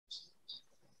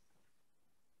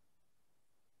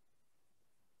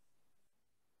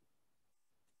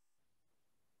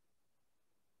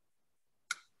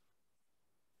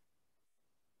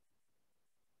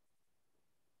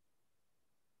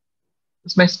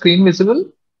Is my screen visible?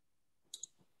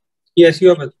 Yes,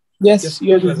 you are well. Yes, Yes,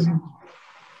 you're please well. visible.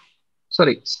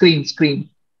 Sorry, screen.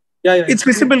 Yeah, It's it's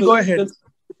visible. Go visible. ahead. Just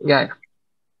Yeah.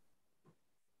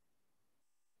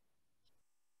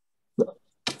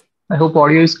 I hope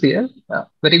audio is clear.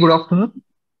 Very good afternoon.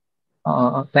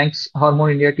 Thanks,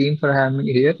 Hormone India team, for having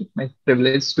me here. My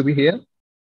privilege to be here.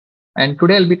 And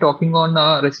today I'll be talking on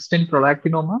resistant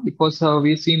prolactinoma because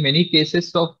we see many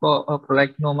cases of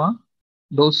prolactinoma.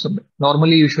 Those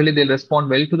normally, usually they'll respond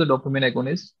well to the dopamine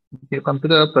agonist. If you come to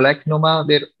the prolactinoma,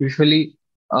 they're usually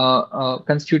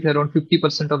constitute around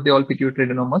 50% of the all pituitary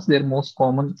adenomas. They're most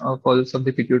common causes of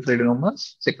the pituitary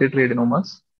adenomas, secretory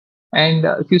adenomas. And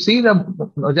if you see the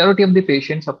majority of the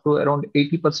patients, up to around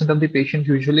 80% of the patients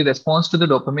usually responds to the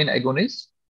dopamine agonist,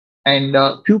 and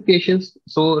few cases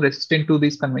so resistant to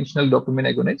these conventional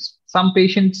dopamine agonists. Some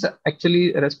patients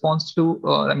actually respond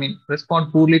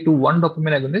poorly to one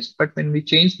dopamine agonist, but when we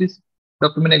change this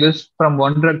dopamine agonist from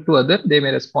one drug to other, they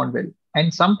may respond well.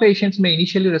 And some patients may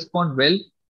initially respond well,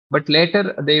 but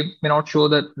later they may not show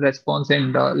the response,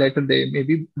 and later they may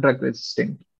be drug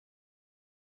resistant.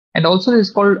 And also, this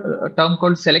is called a term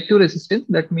called selective resistance.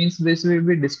 That means this will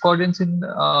be discordance in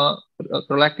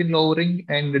prolactin lowering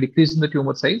and decrease in the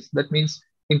tumor size. That means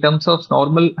in terms of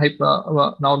normal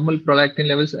prolactin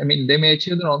levels, I mean, they may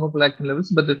achieve the normal prolactin levels,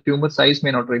 but the tumor size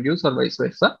may not reduce or vice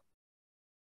versa.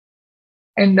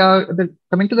 And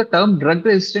coming to the term drug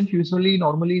resistant, usually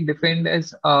normally defined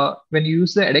as when you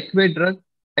use the adequate drug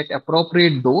at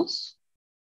appropriate dose,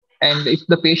 and if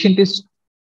the patient is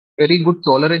very good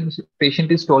tolerance,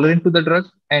 patient is tolerant to the drug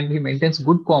and he maintains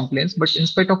good compliance. But in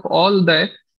spite of all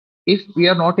that, if we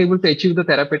are not able to achieve the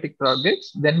therapeutic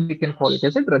targets, then we can call it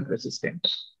as a drug resistant.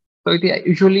 So it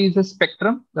usually is a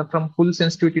spectrum from full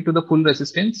sensitivity to the full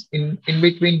resistance. In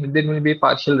between, there will be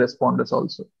partial responders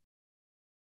also.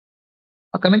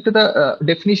 Coming to the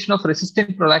definition of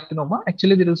resistant prolactinoma,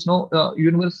 actually there is no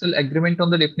universal agreement on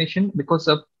the definition because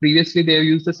previously they have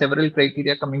used the several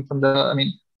criteria coming from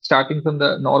starting from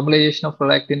the normalization of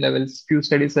prolactin levels. Few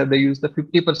studies have they used the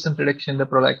 50% reduction in the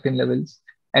prolactin levels,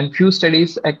 and few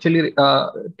studies actually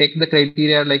take the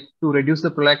criteria like to reduce the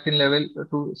prolactin level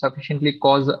to sufficiently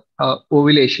cause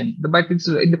ovulation. But it's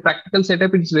in the practical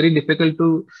setup, it's very difficult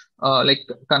to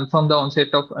confirm the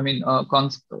onset of,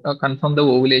 confirm the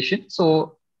ovulation.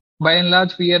 So by and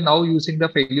large, we are now using the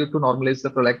failure to normalize the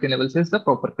prolactin levels as the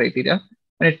proper criteria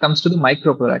when it comes to the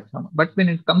microprolactinoma. But when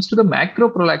it comes to the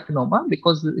macroprolactinoma,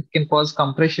 because it can cause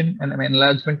compression and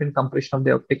enlargement and compression of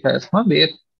the optic chiasma, where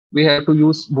we have to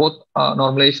use both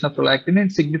normalization of prolactin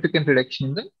and significant reduction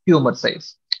in the tumor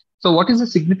size. So what is a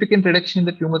significant reduction in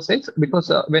the tumor size?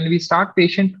 Because when we start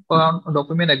patient on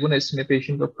dopamine agonist in a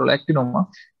patient of prolactinoma,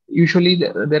 usually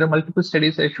there are multiple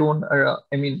studies have shown,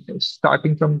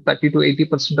 starting from 30 to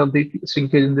 80% of the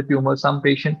shrinkage in the tumor. Some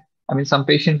patient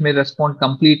may respond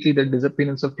completely, the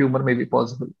disappearance of tumor may be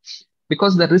possible.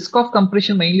 Because the risk of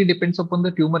compression mainly depends upon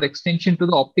the tumor extension to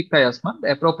the optic chiasma.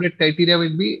 The appropriate criteria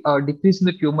will be decrease in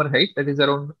the tumor height. That is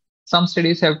around, some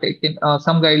studies have taken,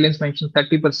 some guidelines mention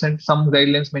 30%, some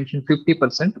guidelines mention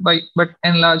 50%, but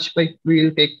enlarged by, we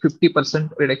will take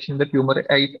 50% reduction in the tumor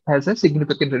height as a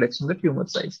significant reduction in the tumor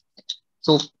size.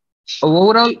 So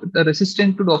overall, the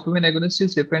resistance to dopamine agonist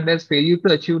is defined as failure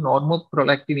to achieve normal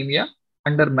prolactinemia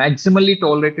under maximally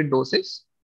tolerated doses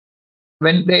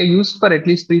when they are used for at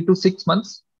least 3 to 6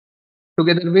 months,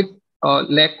 together with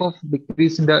lack of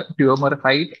decrease in the tumor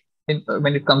height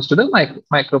when it comes to the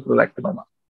microprolactinoma.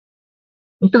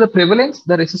 Into the prevalence,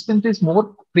 the resistance is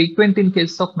more frequent in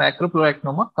cases of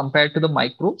macroprolactinoma compared to the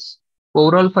micros.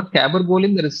 Overall, for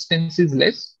cabergoline, the resistance is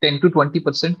less, 10 to 20%,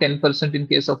 10% in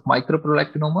case of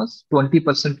microprolactinomas,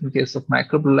 20% in case of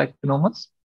macroprolactinomas.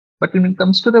 But when it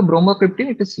comes to the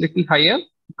bromocriptine, it is little higher.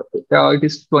 It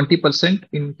is 20%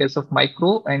 in case of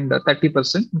micro and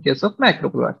 30% in case of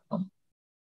macroprolactinoma.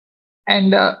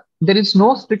 And there is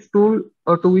no strict rule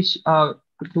to which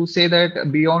to say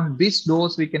that beyond this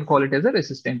dose we can call it as a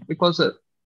resistant, because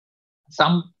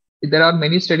there are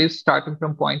many studies starting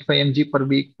from 0.5 mg per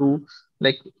week to,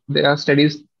 like, there are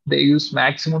studies they use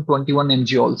maximum 21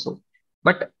 mg also.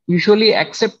 But usually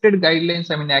accepted guidelines,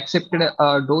 accepted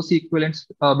dose equivalents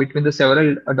between the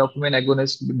several dopamine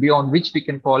agonists beyond which we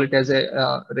can call it as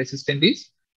a resistant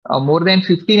is more than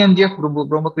 15 mg of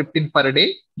bromocriptine per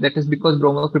day. That is because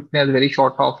bromocriptine has very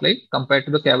short half-life compared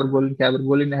to the cabergoline.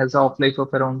 Cabergoline has a half-life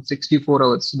of around 64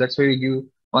 hours. So that's why we give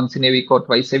once in a week or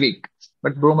twice a week.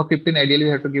 But bromocriptine, ideally, we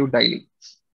have to give daily.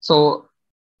 So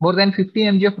more than 50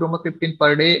 mg of bromocriptine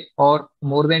per day or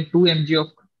more than 2 mg of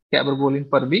cabergoline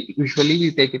per week, usually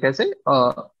we take it as a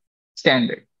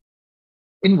standard.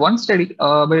 In one study,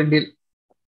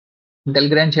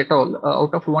 Delgrange et al.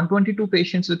 Out of 122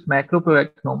 patients with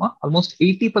macroprolactinoma, almost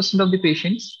 80% of the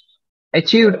patients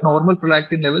achieved normal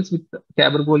prolactin levels with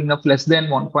cabergoline of less than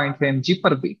 1.5 mg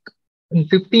per week. In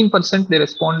 15%, they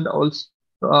respond also.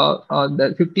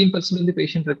 The 15% of the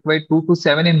patients required 2 to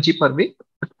 7 mg per week,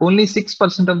 but only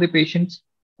 6% of the patients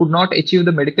could not achieve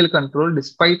the medical control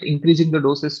despite increasing the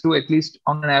doses to at least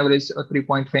on an average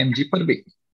 3.5 mg per week.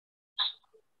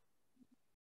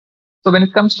 So when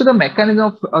it comes to the mechanism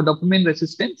of dopamine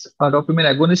resistance, dopamine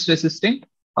agonist resistant,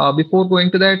 before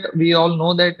going to that, we all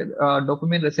know that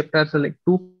dopamine receptors are like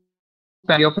two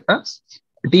family of receptors.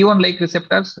 D1 like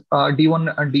receptors,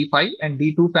 D1 and D5 and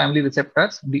D2 family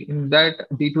receptors. In that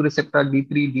D2 receptor,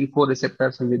 D3, D4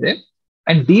 receptors will be there.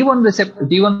 And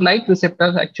D1 like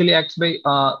receptors actually acts by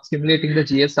stimulating the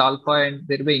GS alpha and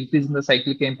thereby increasing the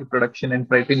cyclic AMP production and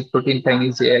protein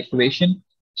kinase A activation.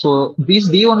 So these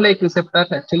D1 like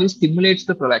receptors actually stimulates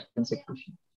the prolactin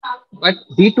secretion. But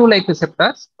D2 like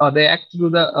receptors, they act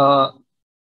through the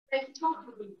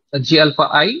G alpha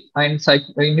I and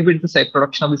inhibit the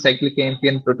production of the cyclic AMP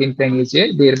and protein kinase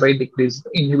A, thereby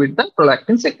inhibit the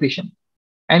prolactin secretion.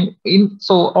 And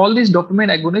so all these dopamine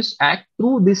agonists act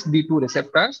through these D2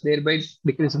 receptors, thereby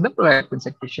decreasing the prolactin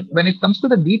secretion. When it comes to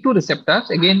the D2 receptors,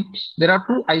 again, there are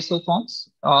two isoforms.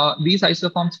 These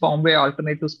isoforms formed by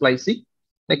alternative splicing,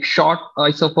 like short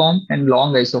isoform and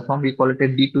long isoform. We call it a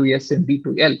D2S and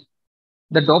D2L.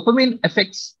 The dopamine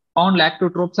effects on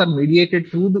lactotropes are mediated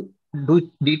through the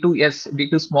D2S,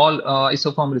 D2 small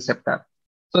isoform receptor.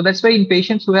 So that's why in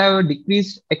patients who have a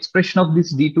decreased expression of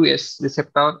this D2S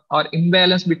receptor or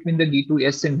imbalance between the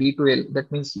D2S and D2L,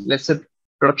 that means lesser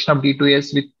production of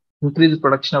D2S with increased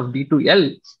production of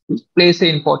D2L, which plays an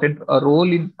important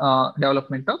role in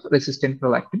development of resistant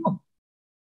prolactinoma.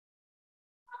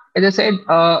 As I said,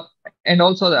 and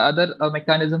also the other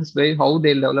mechanisms by how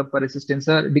they develop a resistance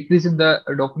are decrease in the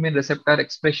dopamine receptor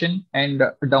expression and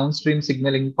downstream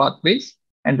signaling pathways,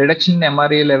 and reduction in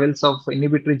MRA levels of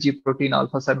inhibitory G protein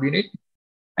alpha subunit.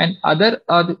 And other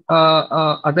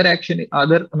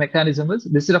mechanisms,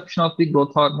 disruption of the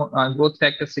growth hormone, growth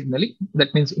factor signaling.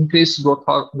 That means increased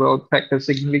growth factor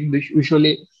signaling,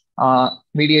 usually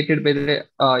mediated by the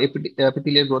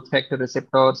epithelial growth factor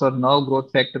receptors or nerve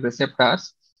growth factor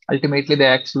receptors. Ultimately, they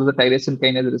act through the tyrosine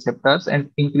kinase receptors and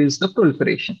increase the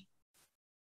proliferation.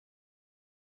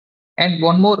 And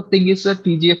one more thing is the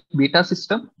TGF beta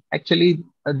system. Actually,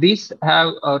 these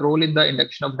have a role in the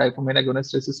induction of dopamine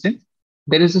agonist resistance.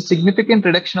 There is a significant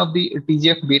reduction of the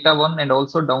TGF beta 1 and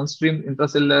also downstream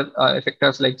intracellular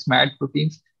effectors like SMAD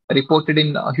proteins reported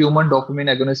in human dopamine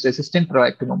agonist resistant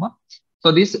prolactinoma.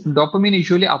 So this dopamine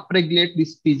usually upregulate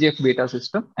this TGF beta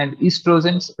system, and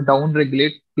estrogens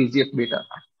downregulate TGF beta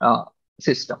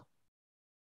system.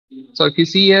 So if you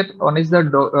see here, one is the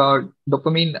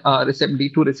dopamine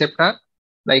D2 receptor,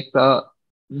 like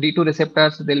D2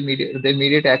 receptors, they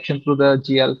mediate action through the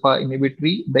G alpha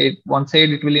inhibitory. One side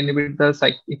it will inhibit the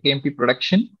cyclic AMP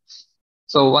production.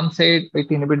 So one side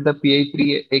it inhibits the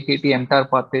PI3 AKT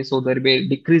mTOR pathway, so there will be a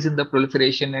decrease in the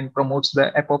proliferation and promotes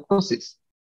the apoptosis.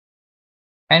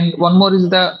 And one more is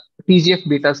the TGF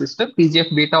beta system.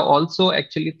 TGF beta also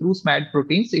actually through SMAD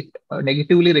proteins, it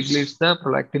negatively regulates the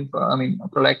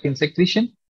prolactin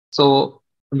secretion. So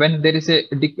when there is a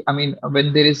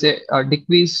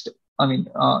decreased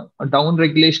down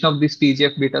regulation of this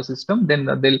TGF beta system, then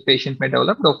the patient may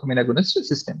develop dopamine agonist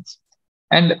resistance.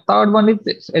 And third one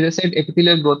is, as I said,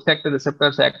 epithelial growth factor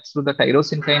receptors act through the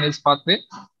tyrosine kinase pathway.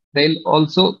 They'll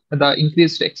also, the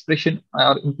increased expression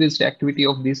or increased activity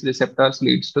of these receptors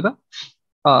leads to the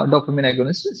dopamine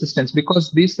agonist resistance,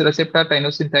 because these receptor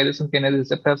tyrosine kinase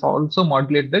receptors also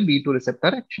modulate the D2 receptor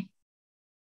action.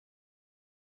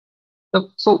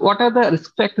 So what are the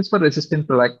risk factors for resistant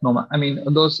prolactinoma? I mean,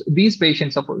 these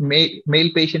patients, male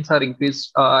patients are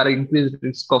increased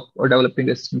risk of developing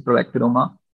resistant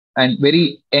prolactinoma, and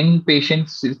very young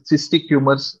patients, cystic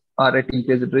tumors are at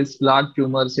increased risk. Large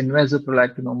tumors, invasive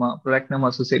prolactinoma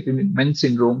associated with Men's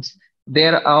syndromes, they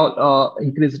are all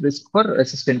increased risk for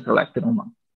resistant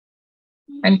prolactinoma.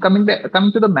 And coming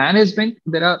to the management,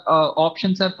 there are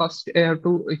options. Are first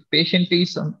if patient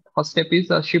is on first step is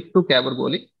shift to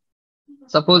cabergoline.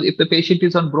 Suppose if the patient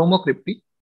is on bromocriptine,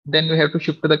 then we have to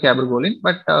shift to the cabergoline.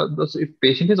 But if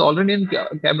patient is already in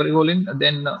cabergoline,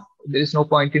 then there is no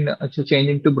point in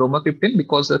changing to bromocriptine,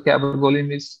 because the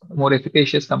cabergoline is more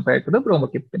efficacious compared to the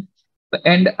bromocriptine.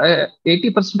 And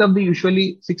 80% of the,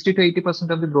 usually 60 to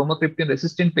 80% of the bromocriptine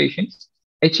resistant patients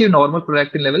achieve normal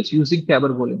prolactin levels using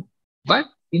cabergoline. But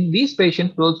in these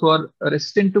patients, those who are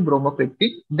resistant to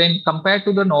bromocriptine, then compared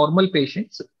to the normal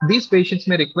patients, these patients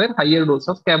may require higher dose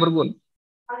of cabergoline.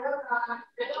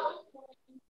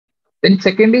 Then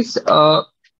second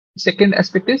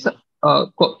aspect is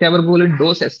cabergoline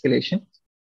dose escalation.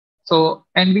 So,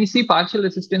 and we see partial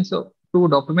resistance to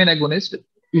dopamine agonist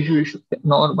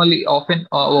normally often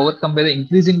overcome by the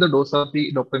increasing the dose of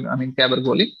the dopamine, I mean,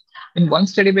 cabergoline. In one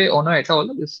study by Ono et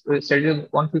al., this study of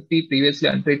 150 previously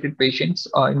untreated patients,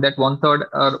 in that one third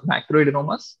are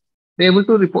macroadenomas. They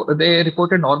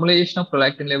reported normalization of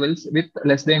prolactin levels with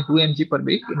less than 2 mg per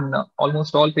week in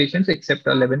almost all patients except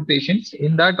 11 patients.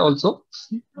 In that also,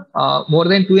 more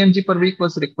than 2 mg per week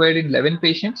was required in 11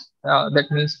 patients. That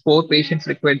means 4 patients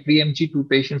required 3 mg, 2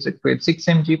 patients required 6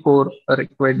 mg, 4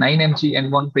 required 9 mg,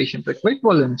 and 1 patient required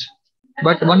 12 mg.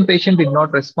 But one patient did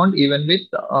not respond even with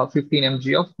 15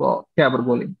 mg of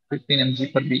cabergoline, 15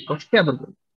 mg per week of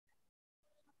cabergoline.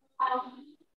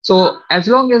 So as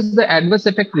long as the adverse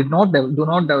effect do not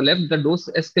develop, the dose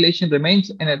escalation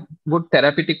remains a good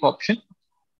therapeutic option.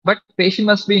 But patient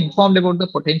must be informed about the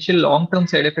potential long-term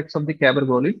side effects of the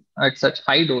cabergoline at such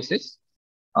high doses,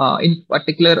 in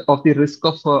particular of the risk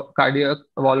of cardiac,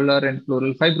 valvular, and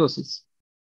pleural fibrosis.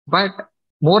 But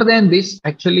more than this,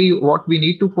 actually, what we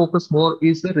need to focus more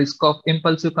is the risk of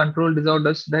impulsive control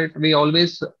disorders that we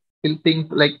always will think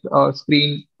like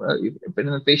screen. If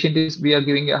a patient is, we are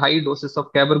giving a high doses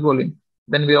of cabergoline,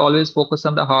 then we always focus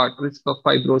on the heart, risk of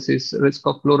fibrosis, risk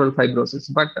of pleural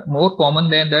fibrosis. But more common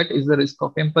than that is the risk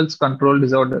of impulse control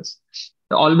disorders.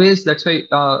 Always, that's why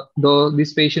though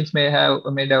these patients may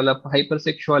develop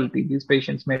hypersexuality, these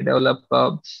patients may develop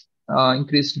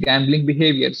increased gambling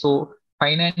behavior. So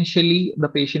financially, the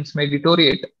patients may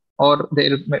deteriorate or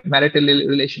their marital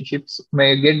relationships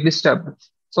may get disturbed.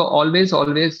 So always,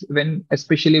 when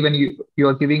especially when you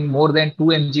are giving more than 2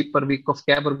 mg per week of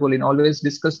cabergoline, always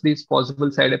discuss these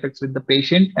possible side effects with the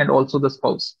patient and also the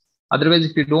spouse. Otherwise,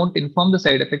 if you don't inform the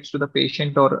side effects to the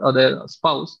patient or other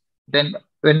spouse, then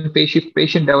when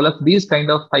patient develop these kind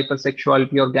of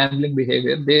hypersexuality or gambling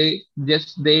behavior, they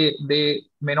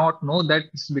may not know that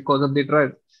it's because of the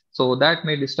drug. So that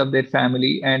may disturb their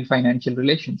family and financial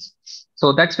relations.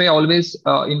 So that's why I always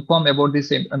inform about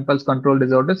these impulse control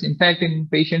disorders. In fact, in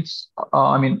patients,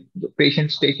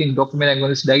 patients taking dopamine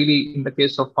agonists daily, in the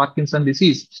case of Parkinson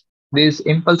disease, these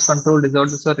impulse control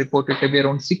disorders are reported to be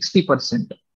around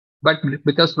 60%. But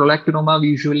because prolactinoma, we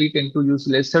usually tend to use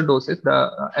lesser doses,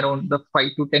 around the 5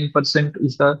 to 10%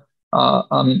 is the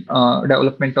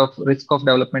development of risk of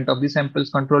development of these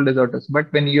impulse control disorders.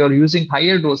 But when you're using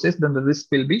higher doses, then the risk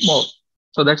will be more.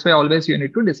 So that's why always you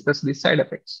need to discuss these side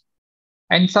effects.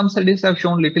 And some studies have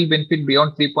shown little benefit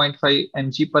beyond 3.5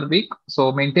 mg per week.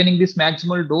 So maintaining this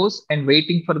maximal dose and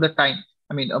waiting for the time,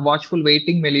 a watchful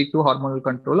waiting may lead to hormonal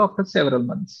control after several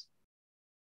months.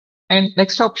 And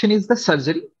next option is the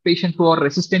surgery. Patients who are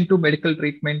resistant to medical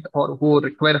treatment or who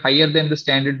require higher than the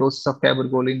standard doses of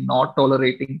cabergoline, not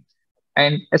tolerating,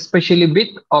 and especially with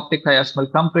optic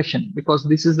chiasmal compression, because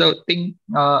this is the thing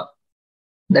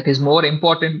that is more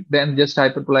important than just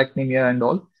hyperprolactinemia and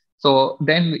all. So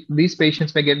then these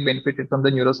patients may get benefited from the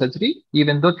neurosurgery,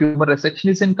 even though tumor resection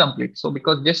is incomplete. So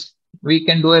because just we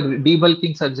can do a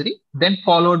debulking surgery, then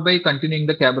followed by continuing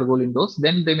the cabergoline dose,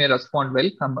 then they may respond well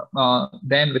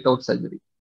than without surgery.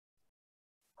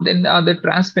 Then the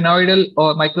transsphenoidal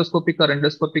or microscopic or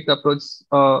endoscopic approach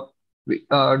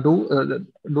do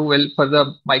well for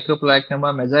the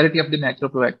microprolactinoma, majority of the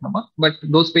macroprolactinoma. But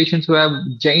those patients who have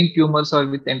giant tumors or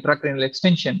with intracranial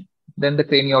extension, then the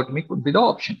craniotomy could be the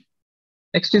option.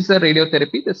 Next is the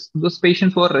radiotherapy. Those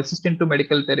patients who are resistant to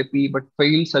medical therapy but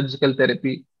failed surgical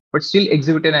therapy, but still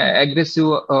exhibit an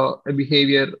aggressive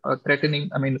behavior, threatening,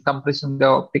 compressing the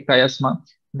optic chiasma,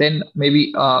 then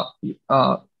maybe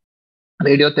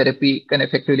radiotherapy can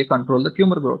effectively control the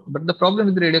tumor growth. But the problem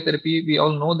with radiotherapy, we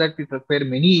all know that it requires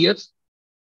many years.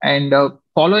 And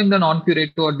following the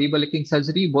non-curative or debulking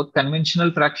surgery, both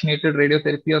conventional fractionated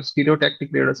radiotherapy or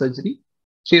stereotactic radiosurgery.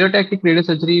 Stereotactic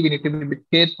radiosurgery, we need to be a bit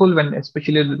careful when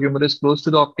especially the tumor is close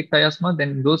to the optic chiasma. Then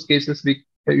in those cases, we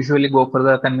usually go for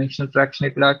the conventional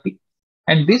fractionated RT.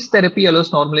 And this therapy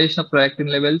allows normalization of prolactin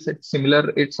levels at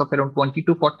similar rates of around 20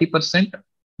 to 40%.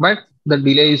 But the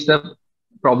delay is the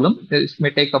problem. This may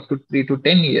take up to 3 to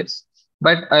 10 years.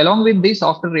 But along with this,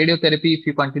 after radiotherapy, if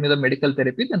you continue the medical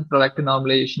therapy, then prolactin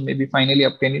normalization may be finally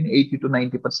obtained in 80 to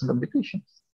 90% of the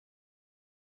patients.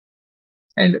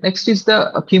 And next is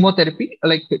the chemotherapy.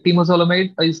 Like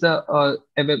temozolomide is the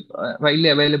widely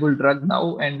available drug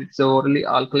now, and it's a orally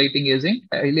alkylating agent,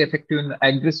 highly effective in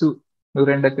aggressive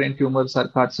neuroendocrine tumors or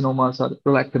carcinomas or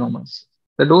prolactinomas.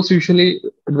 The dose usually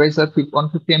advised are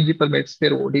 150 mg per bed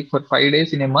per OD for 5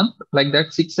 days in a month. Like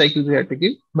that, 6 cycles we have to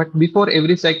give. But before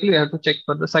every cycle, we have to check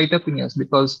for the cytopenias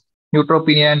because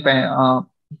neutropenia and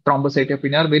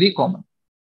thrombocytopenia are very common.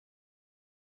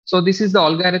 So this is the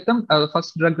algorithm.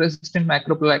 First drug-resistant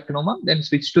macroprolactinoma, then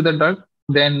switch to the drug,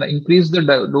 then increase the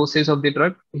dosage of the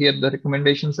drug. Here the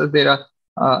recommendations are there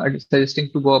are suggesting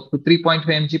to go up to 3.5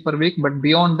 mg per week, but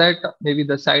beyond that, maybe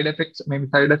the side effects,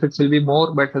 will be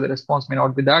more, but the response may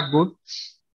not be that good.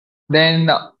 Then,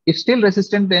 if still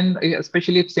resistant, then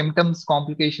especially if symptoms,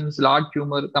 complications, large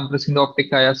tumor, compressing the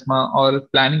optic chiasma, or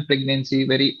planning pregnancy,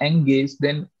 very engaged,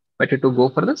 then better to go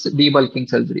for the debulking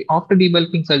surgery. After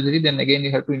debulking surgery, then again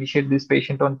you have to initiate this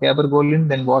patient on cabergoline,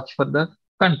 then watch for the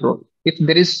control. If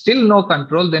there is still no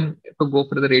control, then to go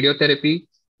for the radiotherapy.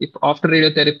 If after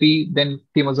radiotherapy, then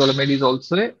temozolomide is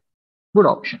also a good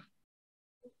option.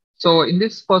 So in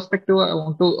this perspective, I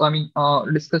want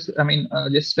to, discuss,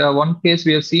 just one case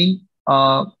we have seen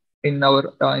in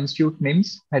our institute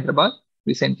NIMS, Hyderabad,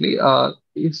 recently.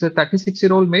 It's a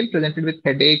 36-year-old male presented with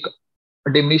headache,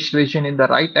 diminished vision in the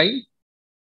right eye,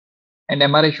 and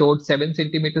MRI showed 7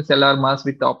 centimeters LR mass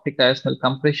with optic chiasmal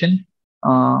compression.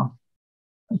 I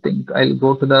think I'll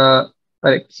go to the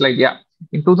correct slide. Yeah.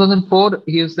 In 2004,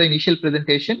 here's the initial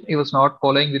presentation. He was not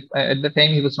following with, at the time,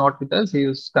 he was not with us. He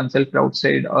was consulted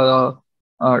outside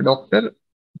doctor.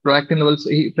 Prolactin levels,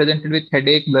 he presented with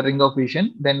headache, blurring of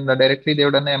vision. Then directly they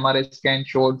have done an MRI scan,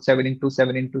 showed 7 into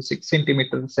 7 into 6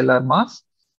 centimeters cellular mass.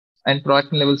 And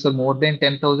prolactin levels are more than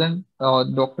 10,000.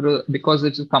 Doctor, because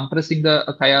it's compressing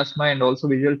the chiasma and also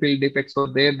visual field defects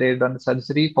were there, they've done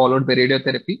surgery followed by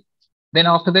radiotherapy. Then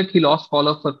after that, he lost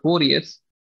follow-up for 4 years.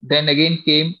 Then again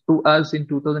came to us in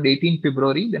 2018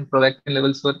 February. Then prolactin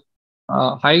levels were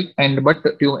high, and but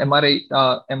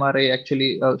MRI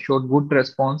actually showed good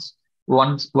response.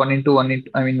 1 into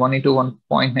 1.9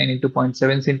 into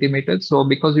 0.7 centimeters. So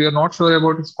because we are not sure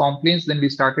about his complaints, then we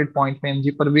started 0.5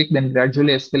 mg per week, then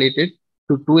gradually escalated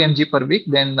to 2 mg per week.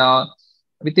 Then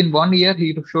within 1 year,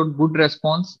 he showed good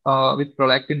response with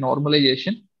prolactin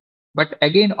normalization. But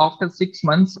again, after 6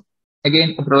 months,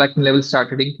 again prolactin levels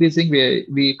started increasing.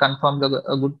 We confirmed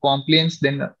a good compliance.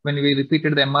 Then when we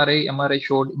repeated the MRI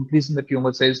showed increase in the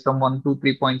tumor size from 1 to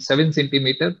 3.7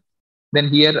 centimeter. Then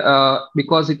here,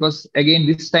 because it was again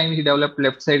this time he developed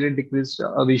left-sided decreased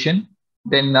vision.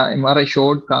 Then MRI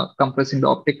showed compressing the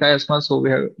optic chiasma. So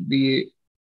we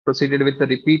proceeded with the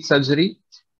repeat surgery.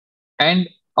 And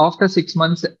after 6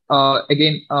 months,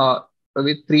 again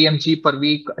with 3 mg per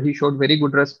week, he showed very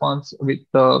good response with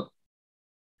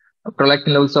prolactin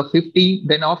levels of 50.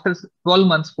 Then after 12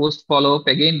 months post follow-up,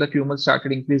 again the tumor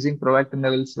started increasing, prolactin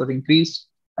levels were increased.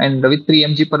 And with 3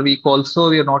 mg per week also,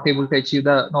 we are not able to achieve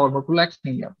the normal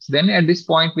prolactin. Then at this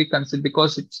point, we consider,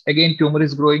 because it's again tumor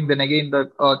is growing, then again the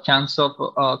chance of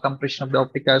compression of the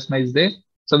optic chiasma is there.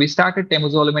 So we started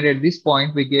temozolomide at this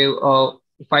point. We gave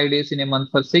 5 days in a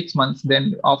month for 6 months.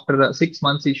 Then after 6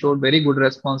 months, he showed very good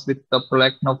response with the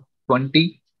prolactin of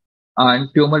 20. And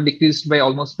tumor decreased by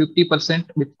almost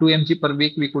 50%. With 2 mg per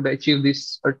week, we could achieve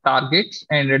these targets.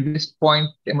 And at this point,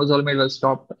 temozolomide was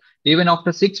stopped. Even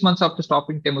after 6 months after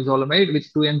stopping temozolomide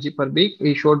with 2 mg per week,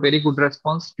 he showed very good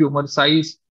response. Tumor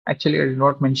size, actually, I did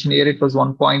not mention here, it was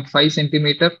 1.5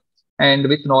 centimeter and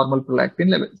with normal prolactin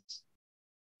levels.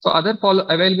 So other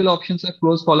available options are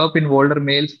close follow-up in older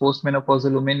males,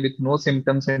 postmenopausal women with no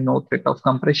symptoms and no threat of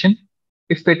compression.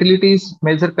 If fertility is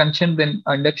major concern, then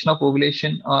induction of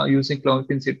ovulation using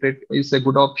clomiphene citrate is a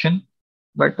good option.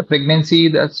 But pregnancy,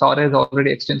 the SAR has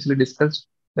already extensively discussed.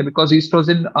 Because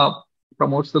estrogen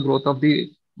promotes the growth of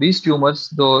these tumors,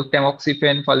 though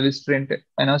tamoxifen, fulvestrant,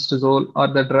 anastrozole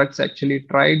are the drugs actually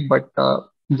tried, but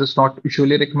just not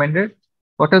usually recommended.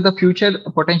 What are the future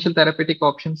potential therapeutic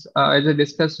options? As I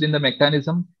discussed in the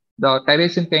mechanism, the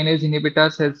tyrosine kinase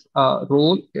inhibitors has a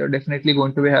role, definitely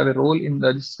going to have a role in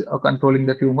controlling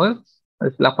the tumor.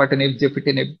 Lapatinib,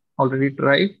 gefitinib already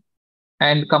tried.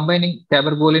 And combining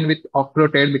cabergoline with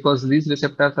octreotide, because these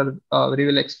receptors are very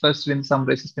well expressed in some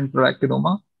resistant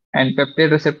prolactinoma. And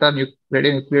peptide receptor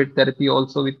radionuclide therapy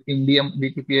also with indium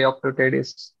BTPA octreotide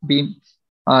has been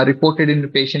reported in the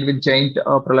patient with giant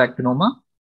prolactinoma.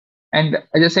 And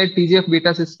as I said,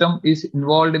 TGF-beta system is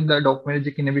involved in the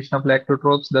dopaminergic inhibition of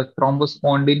lactotropes. The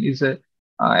thrombospondin is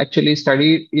actually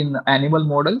studied in animal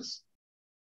models.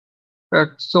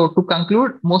 So to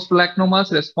conclude, most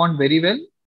prolactinomas respond very well,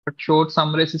 but showed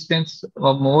some resistance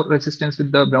or more resistance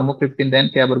with the bromocriptine than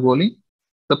cabergoline.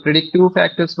 The predictive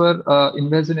factors were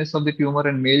invasiveness of the tumor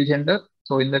and male gender.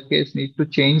 So in that case, need to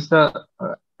change the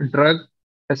drug,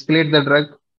 escalate the drug,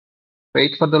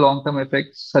 wait for the long-term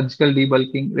effects, surgical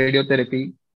debulking,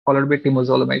 radiotherapy, followed by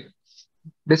temozolomide.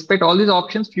 Despite all these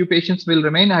options, few patients will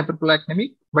remain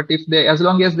hyperprolactinemic, but if they, as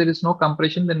long as there is no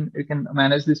compression, then you can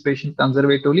manage this patient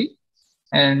conservatively.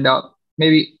 And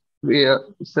maybe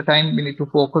it's the time we need to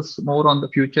focus more on the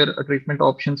future treatment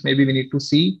options. Maybe we need to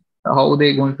see how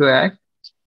they're going to act.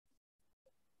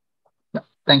 Yeah,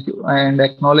 thank you, and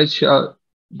acknowledge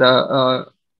the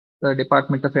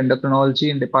Department of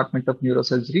Endocrinology and Department of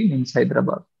Neurosurgery in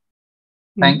Hyderabad.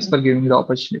 Thanks for giving me the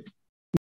opportunity.